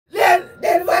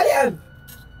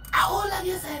on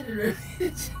your side of the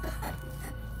Romeich.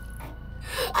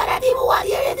 And that even one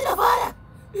year into the father.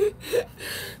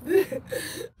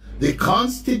 The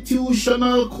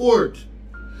Constitutional Court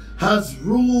has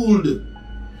ruled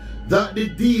that the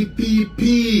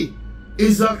DPP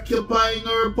is occupying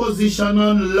her position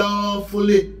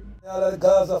unlawfully. All the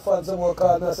Gaza fans who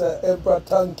call me say, Emperor,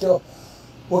 thank you.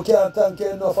 We can't thank you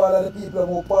enough. All of the people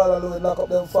who Paul alone lock up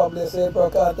them families. Say, Emperor,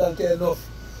 can't thank you enough.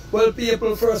 Well,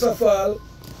 people, first of all,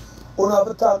 we have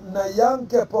to thank the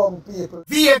Yankee Pong people.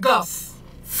 Vegas,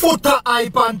 Foota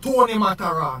hype and Tony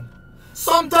Mataran.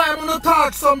 Sometimes we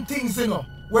talk some things,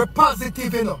 we're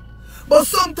positive, But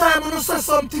sometimes we say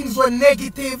some things we're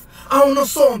negative and we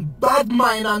sound bad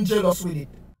mind and jealous with it.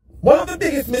 One of the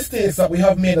biggest mistakes that we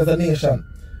have made as a nation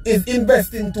is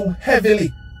investing too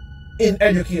heavily in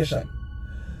education.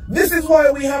 This is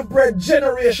why we have bred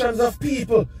generations of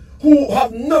people who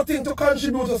have nothing to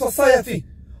contribute to society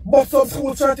but some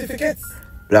school certificates.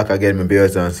 Back again, my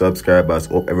viewers and subscribers.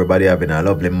 Hope everybody having a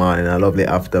lovely morning, a lovely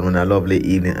afternoon, a lovely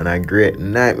evening, and a great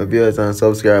night, my viewers and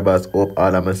subscribers. Hope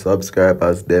all of my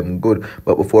subscribers them good.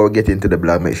 But before we get into the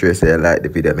blog, make sure you say like the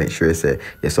video, make sure you say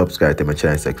you subscribe to my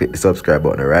channel. So click the subscribe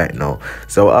button right now.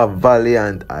 So I have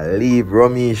Valiant, I leave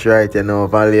Romeich right now.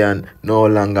 Valiant no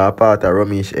longer a part of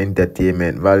Romeich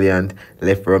Entertainment. Valiant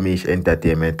left Romeich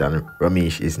Entertainment, and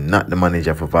Romeich is not the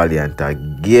manager for Valiant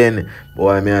again.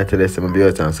 Boy, may I tell you some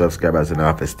viewers and subscribers, and I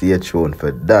have to stay tuned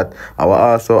for that. I will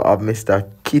also have Mr.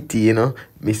 Kitty,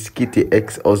 Miss Kitty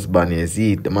ex-husband, you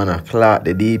see, the man of Claat,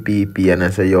 the DPP, and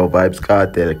I say, yo, Vibes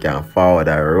Cartel can forward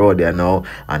the road there now,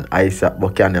 and Isaac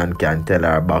Buchanan can tell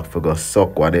her back for go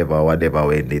suck whatever when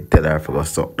they tell her for go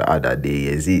suck the other day,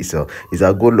 you see. So it's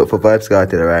a good look for Vibes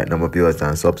Cartel right now, my viewers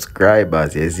and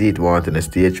subscribers, you see. Wanting to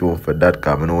stay tuned for that,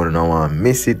 because I don't want to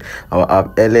miss it. I will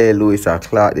have L.A. Lewis and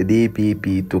Claat, the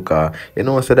DPP took her,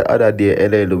 so the other day,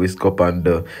 L.A. Lewis go up on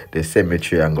the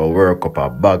cemetery and go work up a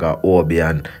bag of Obi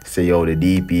and say, yo, the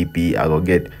DPP, I go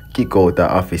get kick out the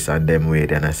office and them way.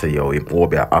 Then I say, yo, him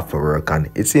Obi have to work. And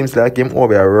it seems like him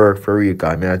Obi work for real.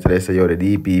 Because I actually say, yo, the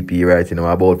DPP right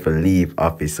about for leave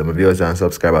office. So my viewers and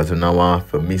subscribers who now want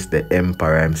to miss the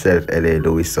emperor himself, L.A.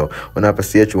 Lewis. So when I have to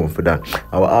stay tuned for that.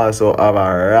 I will also have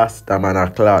a Rasta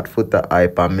Claat Foota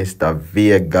hype and Mr.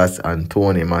 Vegas and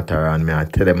Tony Mataran. I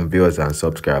tell them viewers and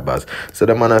subscribers. So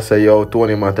the man I say, yo,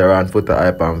 Tony Mataran, Foota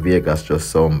hype and Vegas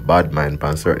just some bad mind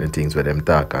on certain things where them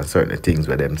talk and certain things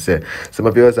where them say. So my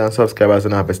viewers and subscribers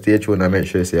don't have to stay tuned and make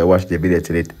sure you say watch the video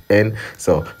till it end.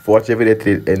 So watch the video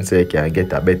till it end so you can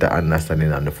get a better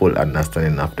understanding and the full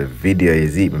understanding of the video. You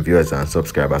see, my viewers and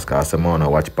subscribers, because some want to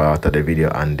watch part of the video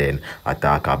and then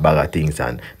attack a bag of things,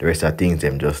 and the rest of things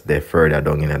them just there further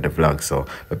down in the vlog. So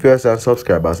my viewers and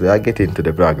subscribers, we are getting into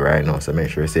the vlog right now. So make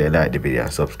sure you say like the video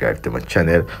and subscribe to my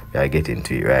channel. We are getting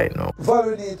to it right now.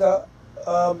 Valiant,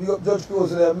 you Judge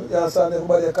Close them, you understand,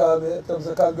 everybody call me in terms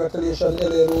of congratulations,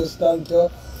 L.A. Rose, thank you.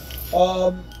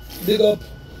 Big up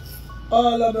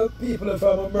all of the people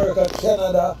from America,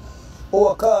 Canada,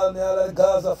 who call me, all of the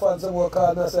Gaza fans who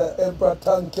call me and say, Emperor,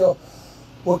 thank you.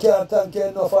 We can't thank you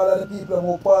enough. All of the people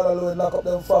who Paul alone lock up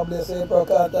them families, say, Emperor,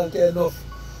 can't thank you enough.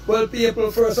 Well, people,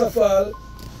 first of all,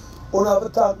 we have to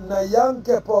thank the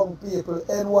Yankee Pong people,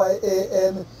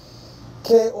 NYANKOPONG,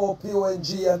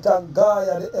 and thank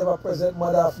Gaia, the ever-present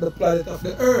mother of the planet of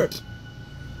the earth.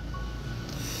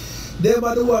 They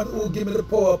are the one who give me the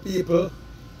power, people,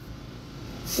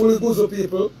 fully guzo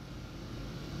people,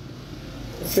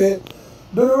 do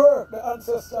the work, the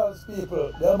ancestrals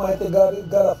people, the Almighty God,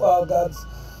 God of all gods,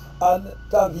 and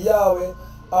thank Yahweh,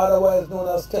 otherwise known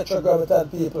as Tetragrammaton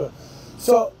people.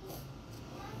 So,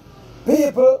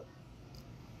 people,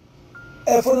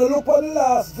 if you look at the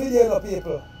last video,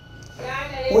 people,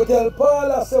 we tell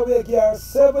Paula so we give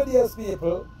 7 years,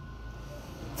 people,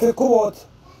 to come out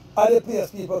at the place,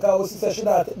 people, because we see she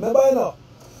not. Remember, you know,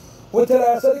 we tell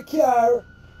her, so the car,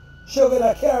 she got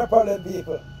a car problem,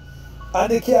 people,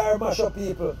 and the car mash up,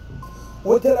 people.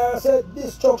 We tell her, so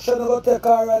destruction is going to take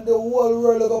her and the whole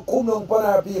world is going to come down upon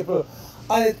her, people,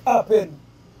 and it happened.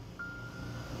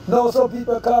 Now some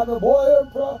people call me, boy,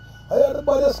 Emperor, I had the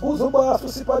body school to boss to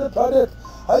sit on the planet.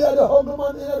 I had the hungry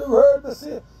man in the world, you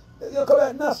see. You come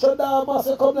like Nostradamus,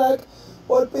 you come like,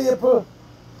 but people,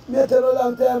 me tell you a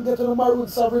long time, get to the Maroon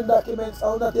Sovereign documents. I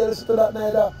will not listen to that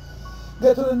neither.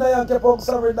 Get to the Yankee Pong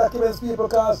Sovereign documents, people,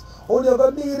 because only you're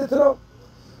going to need it, you know.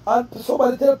 And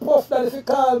somebody tell Puff that if you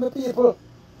call me, people,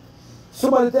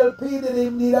 somebody tell P that he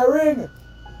need a ring.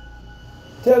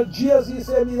 Tell Jay-Z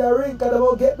say he need a ring, because they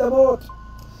won't get them out.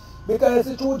 Because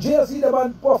it's through Jay-Z, the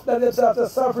man Puff that themselves are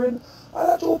sovereign, and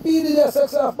that's through P that they're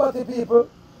sex off body, people.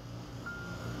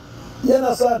 You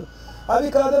understand? And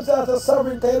because them start a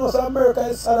sovereign, you know, so America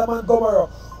is Sodom and Gomorrah.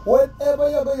 Whenever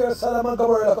you go here, Sodom and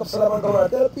Gomorrah, look up Sodom and Gomorrah.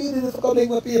 Tell PD to come in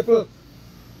with people.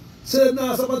 So them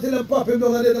now, someone tell them pop him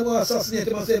down and then they want to assassinate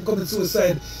him and say him commit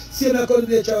suicide. See him come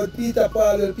to nature with Peter,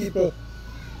 Paul, with people.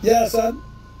 Yeah, son?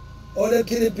 Or them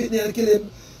kill him, Pitney, and kill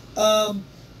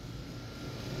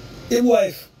him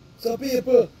wife. So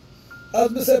people,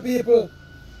 as me say people,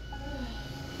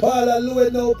 Paul and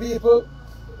Louis know people,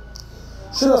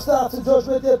 should have started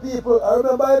judgment their people. I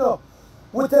remember, you know,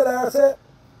 we tell her, say,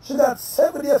 she got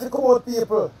 7 days to come out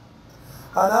people.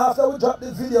 And after we drop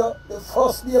the video, the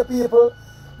first day people,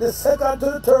 the second to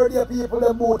the third day people,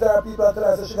 they moved her people and tell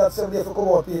her, say, she got 7 days to come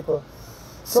out people.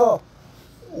 So,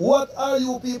 what are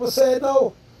you people saying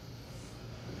now?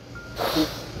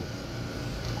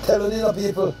 Telling you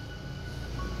people.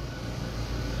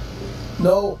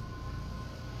 No.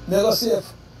 Never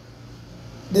safe.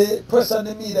 The press and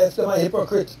the media, if they're a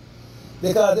hypocrite.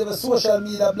 Because they have a social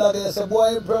media blogger, they say,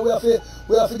 boy, bro, we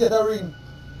have to get a ring.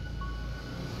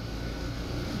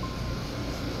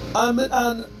 And me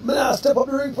not step up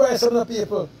the ring price of the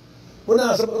people. We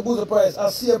not step up the booster price. I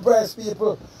see a price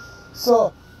people.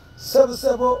 So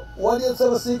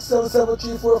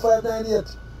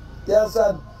 77-1876-773-4598. You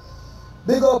understand?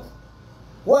 Big up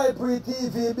Whiteline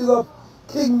TV, big up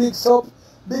King Mix Up,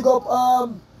 big up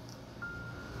all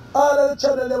of the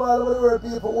channel them all over the world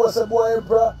people who say boy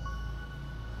emperor.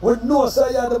 We know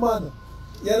say you're the man.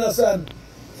 You understand?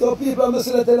 So people I'm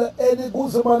saying tell you, any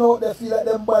good man out there feel like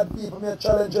them bad people, me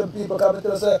challenging people come and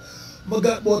tell us say I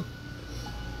got about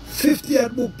 50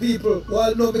 book people.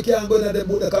 Well no me can't go to them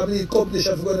book the company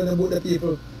competition to go to them book the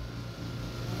people.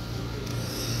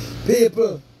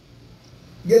 People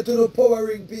get to the power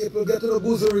ring people, get to the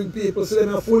goose ring people, so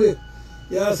them are fully.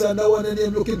 You understand? That one and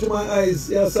them look into my eyes,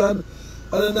 you understand?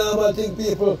 And the normal thing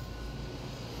people.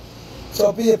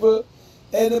 So people,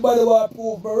 anybody want to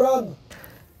prove me wrong?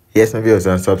 Yes, my viewers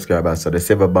and subscribers. So the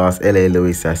Silver Boss L.A.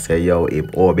 Lewis I say yo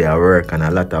him be a work and a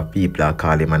lot of people are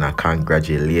call him and I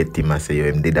congratulate him. I say yo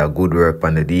him did a good work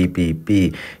on the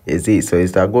DPP. You see, so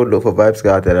it's a good look for Vybz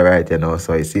Kartel right you know.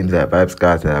 So it seems like Vybz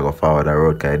Kartel I go forward the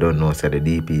road because I don't know so the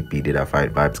DPP did a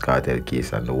fight Vybz Kartel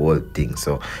case and the whole thing.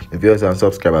 So my viewers and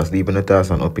subscribers leave a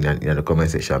thoughts and opinion in the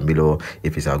comment section below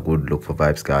if it's a good look for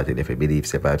Vybz Kartel, if you believe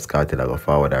say Vybz Kartel I go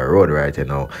forward the road right you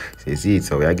know. So you see it,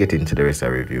 so we are getting to the rest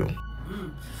of the review.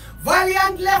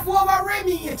 Valiant left over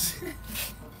Romeich.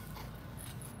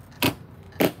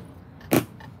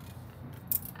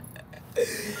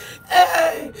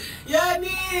 Hey, yeah,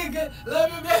 nigga,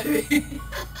 love you, baby.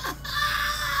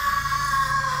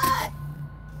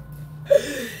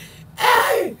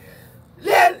 Hey,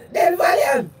 then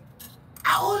Valiant.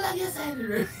 How old are you saying the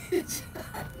Romeich?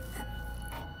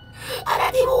 I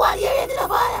don't even want to hear it in the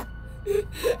fire.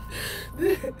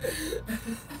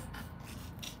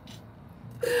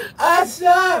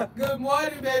 Asha, good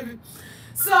morning, baby.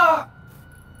 So,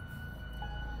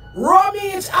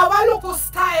 Romeich have a local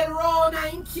style round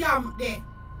in camp there.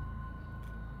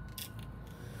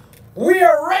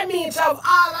 Where Romeich have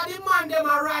all of the man them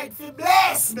are right for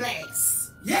bless.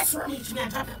 Yes, Romeich, me a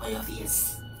drop it on your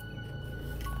face.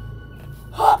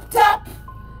 Up top,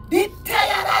 the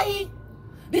tired eye.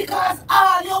 Because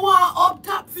all you want up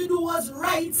top for do was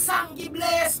write song give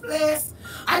bless.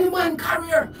 And the man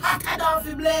career hotter down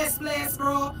for bless,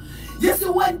 bro. You see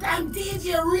one time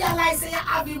DJ realize say you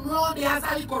have him round there as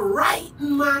a little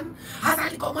writing man. As a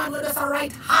little man who does a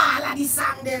write all of the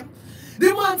song them.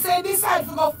 The man say decide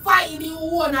to go find him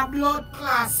own a blood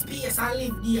class space and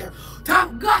live there.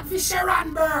 Thank God for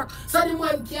Sharon Burke, so the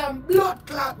man can blood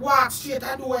clot walk straight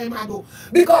and do what him do.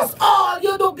 Because all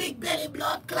you do big belly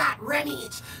blood clot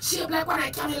Romeich. Shape like when I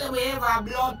come here ever a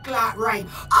blood clot right.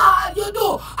 All you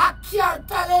do, a care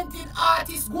talented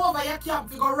artist go over your camp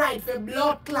to go right for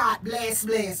blood clot bless.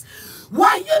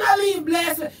 Why you not leave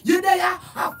bless? You there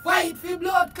a fight for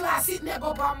blood clot, sitting there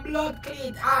up on blood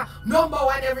clot,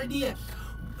 #1 every day.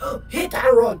 Hit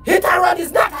and run. Hit and run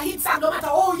is not a hit song no matter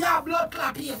how your blood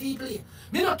clot play if you play.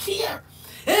 Me no care.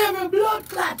 Every blood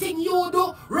clot thing you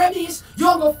do, Romeich, you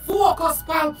go focus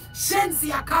on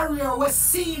Shenseea career was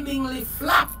seemingly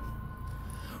flop.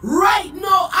 Right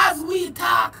now as we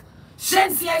talk,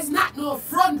 Shenseea is not no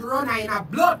front runner in a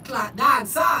blood clot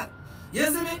dancehall. You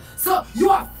see me? So you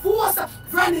are forced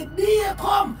from the day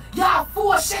come, you are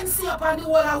forced Shenseea upon the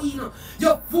whole of we know.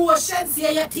 You force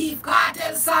Shenseea your Thief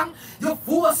Cartel song, you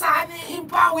force on him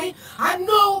power, and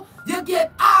now you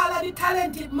get all of the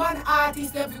talented man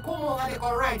artists them to come over they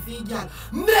go write for you girl.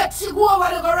 Make she go over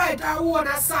they go write her own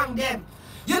a song them.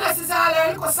 You know see all the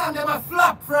little song them a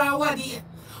flop for a one day.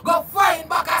 Go find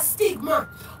back a stigma.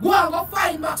 Go and go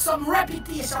find back some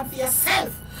reputation for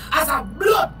yourself. as a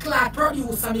blood clot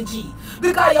producer, me G.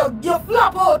 Because you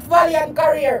flop out Valiant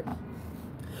career.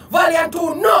 Valiant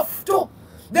too enough too.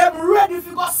 Them ready if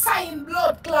you go sign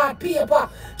blood clot paper.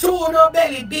 Chew no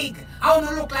belly big. I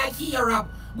wanna look like hero.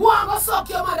 Go and go suck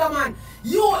your mother, man.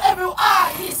 You every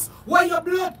artist when your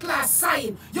blood clot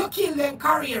sign, you kill them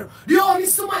career. The only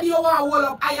somebody you want to hold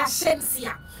up are your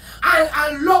Shensia.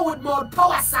 And loud mouth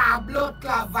power saw blood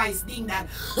clot vice thing that.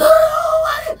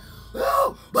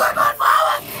 Batman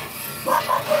forward!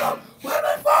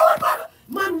 Batman forward!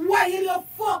 Man, why you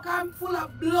fuck? I'm full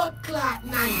of blood clot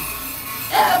nice.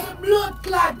 Every blood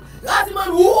clot. That's the man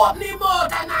who open him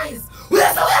out and nice.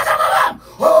 Where's the man?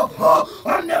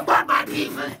 On the Batman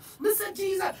people. Mr.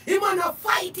 Jesus, he wanna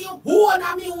fight you. Who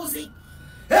wanna music?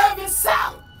 Every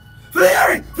song.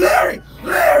 Flary.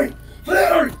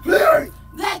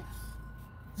 Like,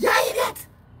 yeah, idiot.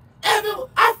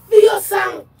 I feel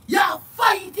song. You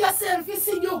fight yourself. You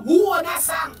sing your own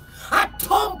song. I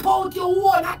thump out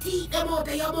your own teeth them out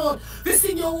of your mouth. You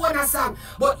sing your own song.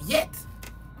 But yet,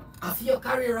 after your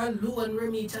career alone,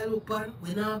 Romeich and Lupan,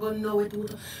 we're not gonna know it.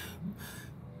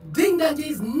 Ding that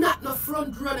is not no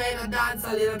front runner in a dance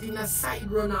hall, not in a side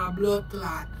runner blood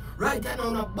clot. Right now,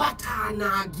 no baton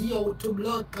now give out to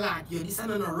blood clot. You this is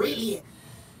not really.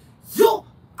 You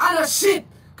and a shit.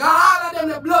 Cause all of them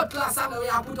the blood clots and we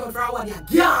are put out for what they're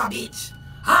garbage.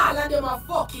 All of them are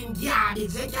fucking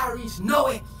garbage. They can't reach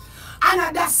nowhere.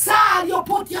 And that's all you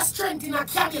put your strength in a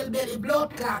camel belly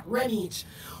blood clot, Romeich.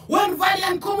 When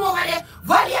Valiant come over there,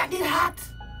 Valiant did hot.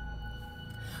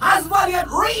 As Valiant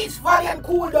reach, Valiant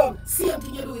cool down. Same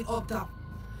thing you do it up top.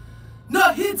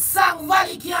 No hit song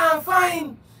Valley can't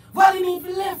find. Valley need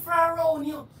to left around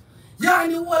you. You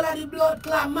and the whole of the blood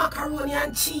clot macaroni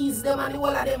and cheese them and the whole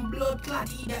of them blood clot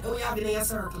eat that we have in your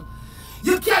circle.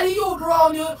 You carry youth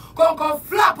around you, come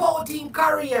flap out in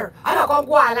career. And I come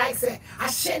go on like say, a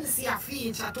Shensia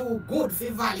feature too good for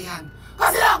Valiant.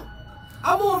 Cause sit down.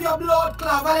 I move your blood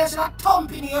clot, Valiant should have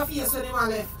thump in your face when you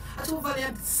left. I told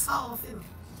Valiant is soft, you know.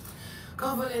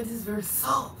 Because Valiant is very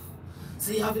soft.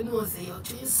 So you have to know say you're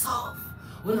too soft.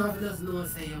 When you have to just know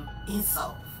say you're in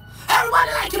soft.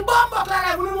 Everybody like your bomb buckler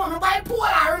like we don't want to buy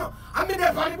polar, you know. I'm in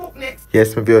there for the book next.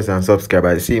 Yes, my viewers and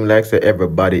subscribers. It seems like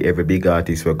everybody, every big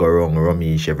artist will go wrong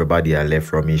Romeich. Everybody are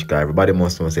left Romeich. Cause everybody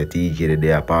must know say TJ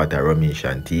they are part of Romeich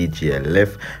and TJ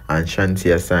left and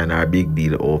Shantia sign our big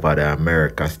deal over the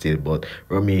America still. But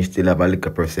Romeich still have a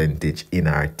little percentage in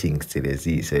our things still you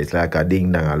see. So it's like a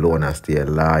ding dong alone and still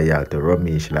loyal to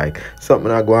Romeich. Like something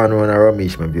that go on around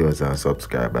Romeich, my viewers and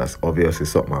subscribers. Obviously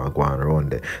something that go on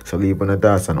around there. So leave on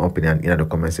thoughts and opinion in the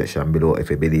comment section below if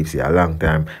you believe see a long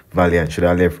time Valiant should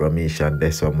have left Romeich and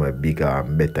there's somewhere bigger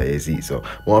and better you see. So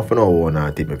more for now one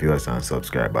and tip my viewers and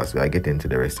subscribers. We'll get into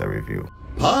the rest of the review.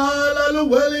 Paul are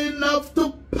well enough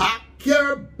to pack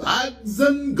your bags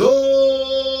and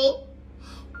go.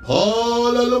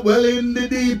 Paul are well in the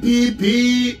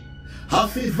DPP.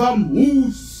 Hafifa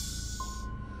Moose.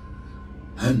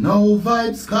 And now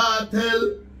Vibes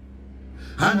Cartel.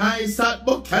 And I sat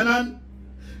Buchanan.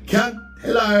 Can't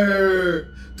tell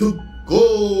her to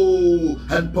go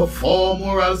and perform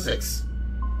oral sex.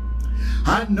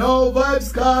 And no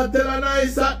Vibes Cartel and I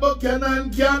sat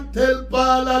Buchanan can't tell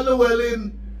Paul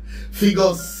Llewellyn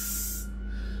figures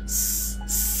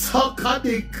suck a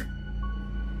dick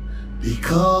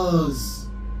because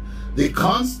the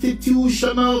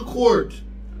Constitutional Court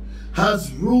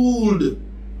has ruled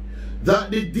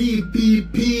that the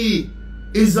DPP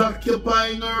is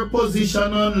occupying her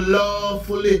position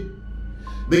unlawfully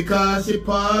because she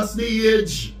passed the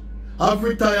age of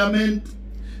retirement.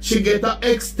 She get an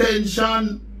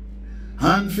extension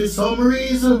and for some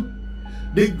reason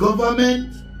the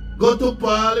government go to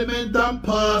parliament and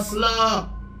pass law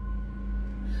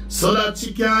so that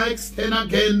she can extend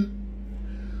again.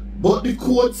 But the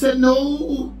court said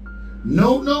no. The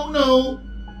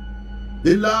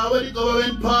law where the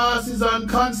government passes is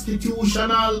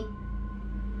unconstitutional.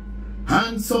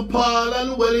 And so Paul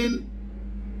Llewellyn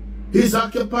is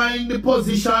occupying the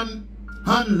position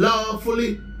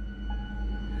unlawfully.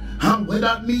 And what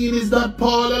that means is that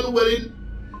Paul Llewellyn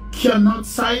cannot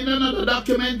sign another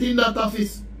document in that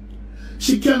office.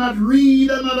 She cannot read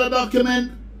another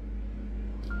document.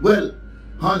 Well,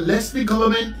 unless the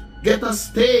government get a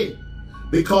stay,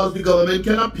 because the government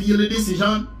can appeal the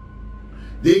decision,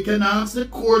 they can ask the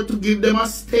court to give them a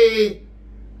stay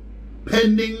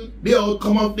pending the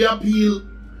outcome of the appeal.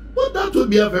 But that would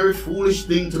be a very foolish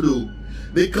thing to do.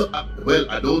 Because, well,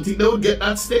 I don't think they would get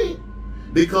that stay.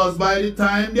 Because by the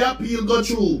time the appeal go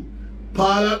through,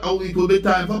 it will be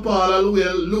time for Paul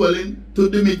Llewellyn to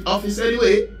demit office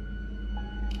anyway.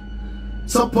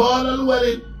 So Paul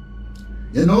Llewellyn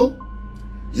You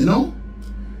know,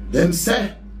 them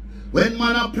say, when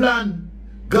man a plan,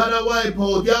 God a wipe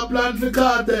out. You plan for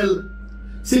cartel.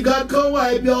 See, God can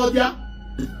wipe you out, yeah?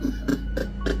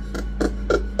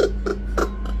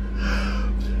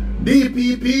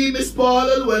 DPP, Miss Paul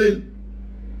Llewellyn.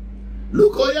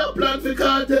 Look how you plan for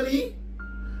cartel, eh?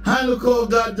 And look how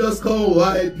God just can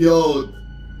wipe you out.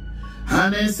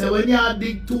 And then say, when you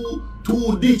dig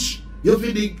two ditch, you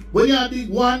fi dig. When you dig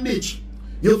one ditch,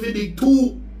 you fi dig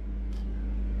two.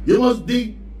 You must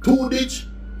dig two ditch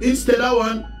instead of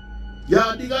one. You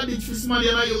dig a ditch for somebody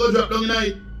and you go drop down in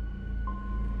it.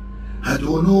 I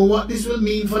don't know what this will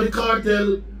mean for the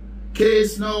cartel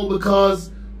case now,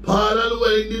 because Paul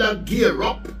Llewellyn did a gear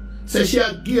up. Say she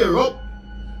a gear up.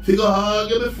 Figure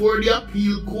argue before the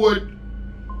appeal court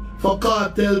for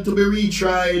cartel to be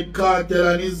retried. Cartel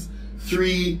and his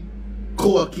 3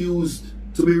 co-accused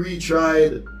to be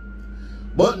retried.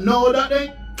 But now that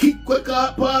they kick with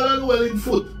Paul Llewellyn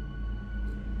foot.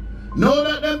 Now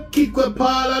that them kick with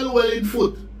Paul Llewellyn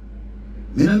foot.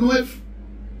 I don't know if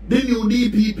the new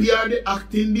DPP or the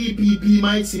acting DPP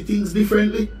might see things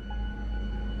differently.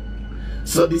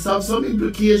 So this have some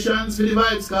implications for the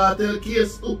Vybz Cartel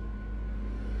case too.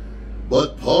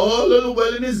 But Paul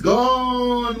Llewellyn is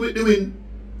gone with the wind.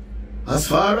 As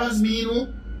far as me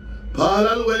know, Paul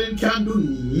Llewellyn can do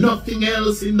nothing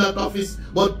else in that office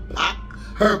but pack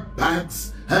her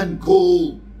bags and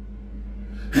go.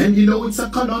 And you know, it's a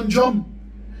conundrum.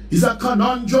 It's a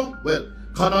conundrum. Well,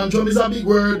 conundrum is a big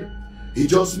word. It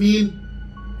just means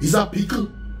it's a pickle.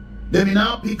 Them in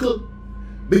a pickle.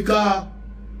 Because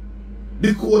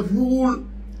the court ruled,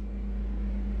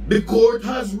 the court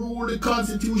has ruled, the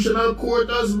constitutional court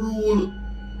has ruled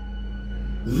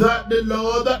that the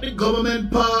law that the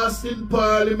government passed in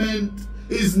parliament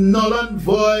is null and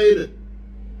void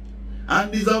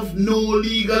and is of no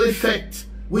legal effect,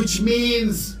 which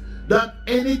means that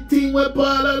anything where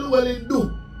Paul Llewellyn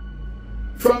do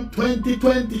from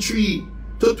 2023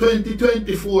 to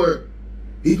 2024,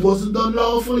 it wasn't done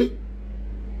lawfully.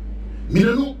 Me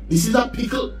don't know. This is a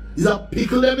pickle. It's a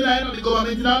pickle them in the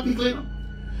government in a pickle, you know?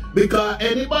 Because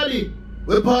anybody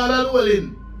where Paul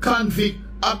Llewellyn convict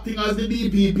acting as the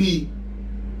DPP,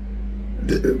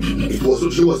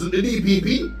 she wasn't the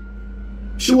DPP.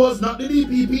 She was not the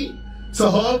DPP. So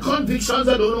all convictions,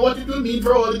 I don't know what it will mean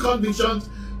for all the convictions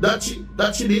that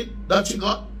she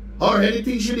got, or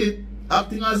anything she did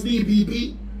acting as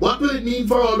DPP. What will it mean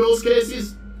for all those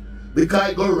cases? Because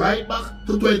I go right back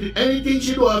to anything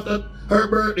she do after her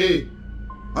birthday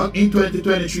in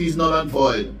 2023 is null and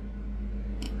void.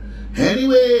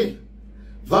 Anyway,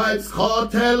 Vybz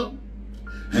Cartel,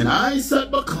 and I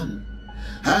said Bacan,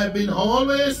 I've been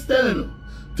always telling you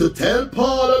to tell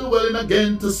Paul Llewellyn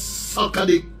again to suck a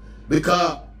dick,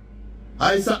 because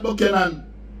I said Buchanan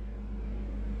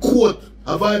quote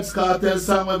a Vybz Cartel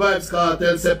song where Vybz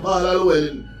Cartel said Paul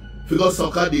Llewellyn figure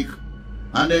suck a dick,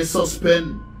 and they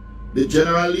suspend the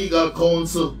General Legal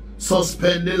Counsel,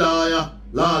 suspend the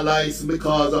law license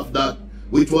because of that,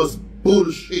 which was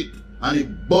bullshit, and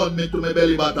it burned me to my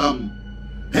belly bottom.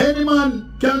 Any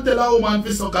man can tell a woman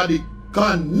to suck a dick,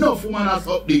 because enough woman has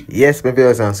sucked dick. Yes, my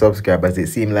viewers and subscribers, it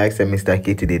seemed like Mr.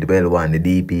 Kitty did well one, the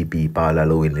DPP, Paul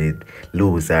Llewellyn did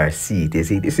lose her seat. You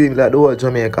see, it seems like the whole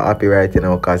Jamaica happy right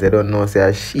now, because they don't know,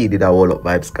 say she did a whole up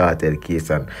Vybz Cartel case,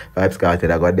 and Vybz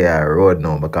Cartel I got their road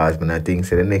now, because when I think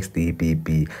say the next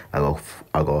DPP I go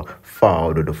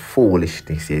forward the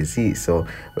foolishness, you see. So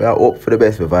we are hope for the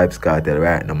best with Vybz Cartel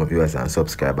right now, my viewers and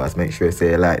subscribers. Make sure you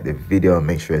say you like the video,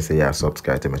 make sure you say you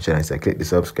subscribe to my channel, so click the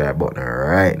subscribe button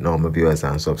right now, my viewers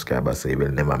and subscribers, so you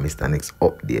will never miss the next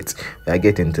updates. We are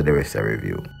getting to the rest of the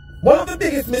review. One of the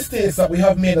biggest mistakes that we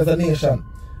have made as a nation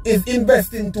is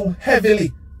investing too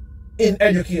heavily in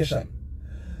education.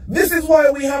 This is why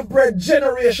we have bred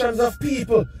generations of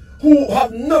people who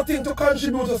have nothing to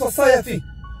contribute to society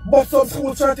but some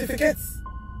school certificates.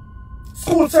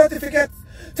 School certificates.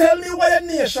 Tell me why a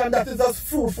nation that is as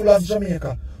fruitful as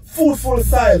Jamaica, fruitful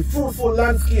soil, fruitful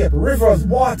landscape, rivers,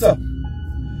 water,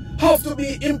 have to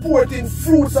be importing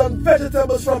fruits and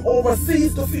vegetables from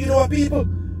overseas to feed our people.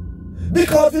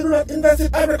 Because we do not invest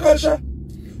in agriculture,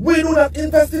 we do not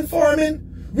invest in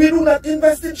farming, we do not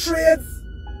invest in trades.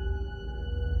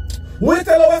 We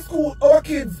tell our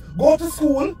kids, go to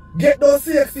school, get those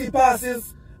CXC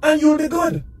passes, and you'll be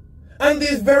good. And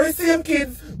these very same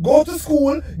kids go to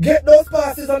school, get those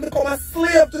passes, and become a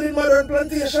slave to the modern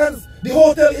plantations, the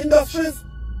hotel industries,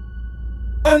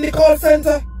 and the call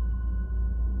center.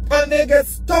 And they get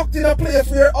stuck in a place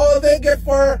where all they get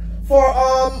for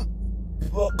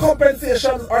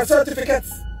compensations or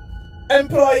certificates,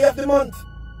 employee of the month.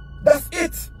 That's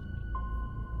it.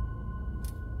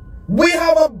 We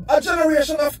have a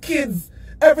generation of kids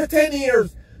every 10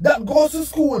 years that goes to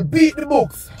school, beat the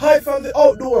books, hide from the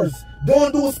outdoors,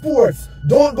 don't do sports,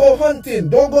 don't go hunting,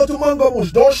 don't go to mango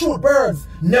bush, don't shoot birds,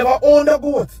 never own a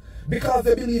goat because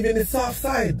they believe in the soft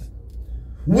side.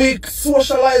 We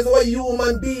socialize our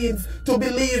human beings to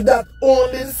believe that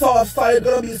only the soft side is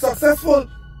going to be successful.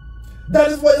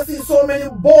 That is why you see so many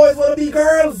boys want to be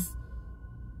girls.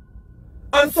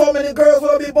 And so many girls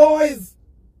want to be boys.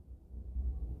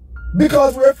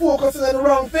 Because we're focusing on the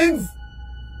wrong things.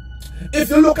 If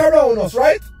you look around us,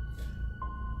 right?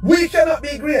 We cannot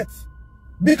be great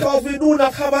because we do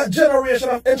not have a generation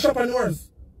of entrepreneurs.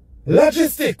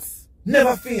 Logistics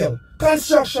never fail.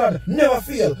 Construction never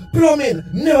fail. Plumbing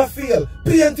never fail.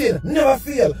 Painting never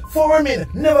fail. Farming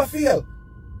never fail.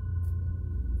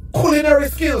 Culinary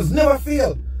skills never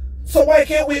fail. So why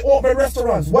can't we open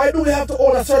restaurants? Why do we have to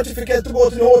own a certificate to go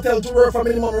to the hotel to work for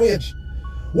minimum wage?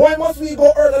 Why must we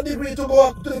go earn a degree to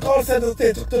go to the call center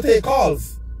to take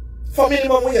calls for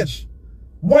minimum wage?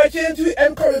 Why can't we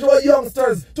encourage our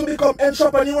youngsters to become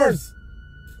entrepreneurs?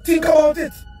 Think about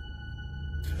it.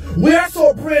 We are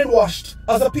so brainwashed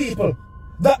as a people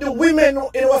that the women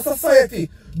in our society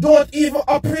don't even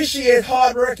appreciate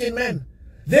hard-working men.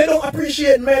 They don't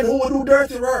appreciate men who do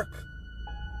dirty work.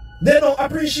 They don't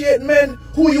appreciate men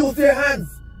who use their hands.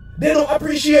 They don't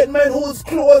appreciate men whose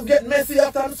clothes get messy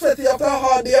after and sweaty after a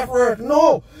hard day of work.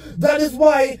 No, that is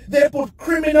why they put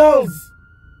criminals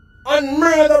and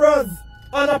murderers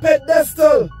on a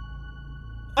pedestal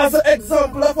as an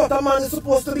example of what a man is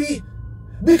supposed to be.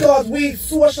 Because we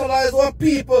socialize our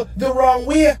people the wrong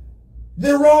way.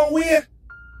 The wrong way.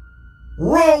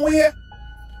 Wrong way.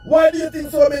 Why do you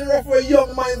think so many of our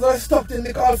young minds are stuck in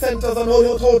the call centers and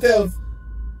hotels?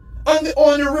 And the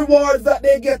only rewards that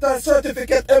they get are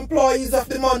certificate employees of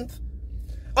the month.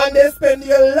 And they spend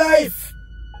their life,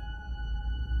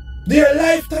 their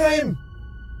lifetime,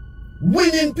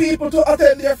 winning people to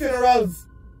attend their funerals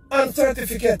and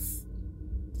certificates.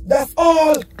 That's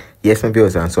all. Yes, my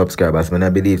viewers and subscribers, man,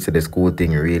 I believe the school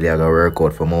thing really are gonna work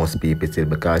out for most people still,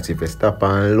 because if you stop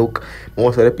and look,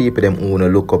 most of the people them who wanna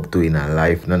look up to in a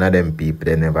life, none of them people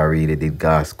they never really did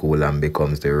go to school and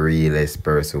becomes the realest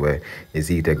person where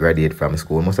is either graduate from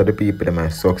school. Most of the people them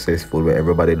are successful where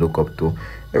everybody look up to.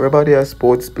 Everybody a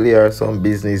sports player, some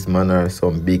businessman or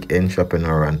some big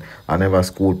entrepreneur, and I never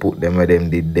school put them where them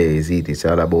did days. It's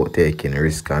all about taking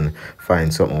risk and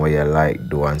find something where you like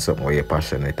do and something where you're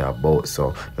passionate about.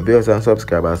 So my viewers and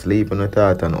subscribers, leave a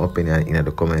thought and opinion in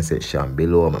the comment section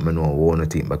below. Let me know what you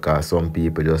think, because some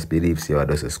people just believe so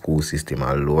just a school system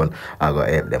alone I go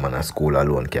help them and a school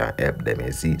alone can't help them,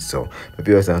 you see. So my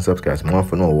viewers and subscribers, more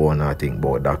for know what you think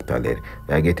about Dr. Led.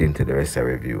 I get into the rest of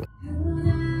the review.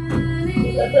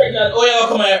 Pregnant, oh yeah,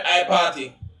 come at I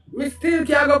party. Me still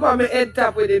can't go on my head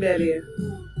top with the belly.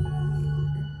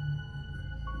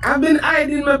 I've been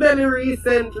hiding my belly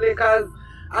recently because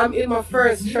I'm in my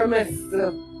first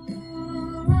trimester.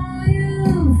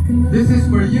 This is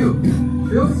for you.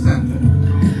 Field center.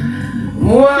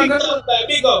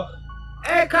 Big up.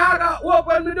 Hey, Kaga,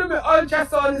 when me do my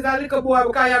ultrasound is a little boy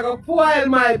because you're going to spoil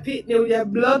my pitney with your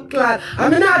blood clot. I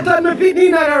mean, I thought my pitney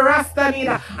in a Rasta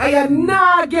neither. And you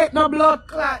not get no blood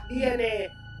clot DNA.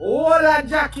 All a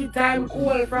Jackie time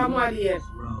cool from what day.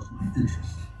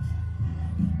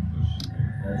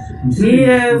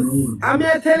 Yes, I'm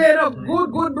here to tell you,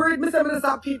 good breed. Me say, there's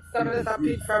a pit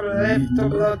from left to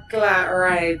blood clot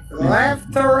right.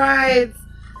 Left to right.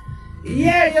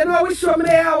 Yeah, you know which show me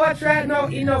there I watch right now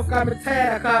enough because I'm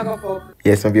tired of cargo folk.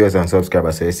 Yes, my viewers and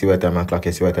subscribers, so you see what time I clock,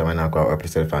 you see what time I now go up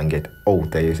yourself and get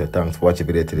out of you. So thanks for watching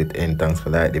the video till the end. Thanks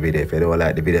for like the video. If you don't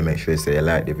like the video, make sure you say you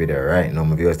like the video right now,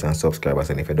 my viewers and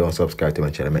subscribers. And if you don't subscribe to my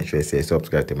channel, make sure you say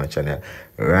subscribe to my channel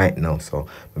right now. So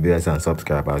my viewers and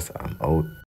subscribers, I'm out.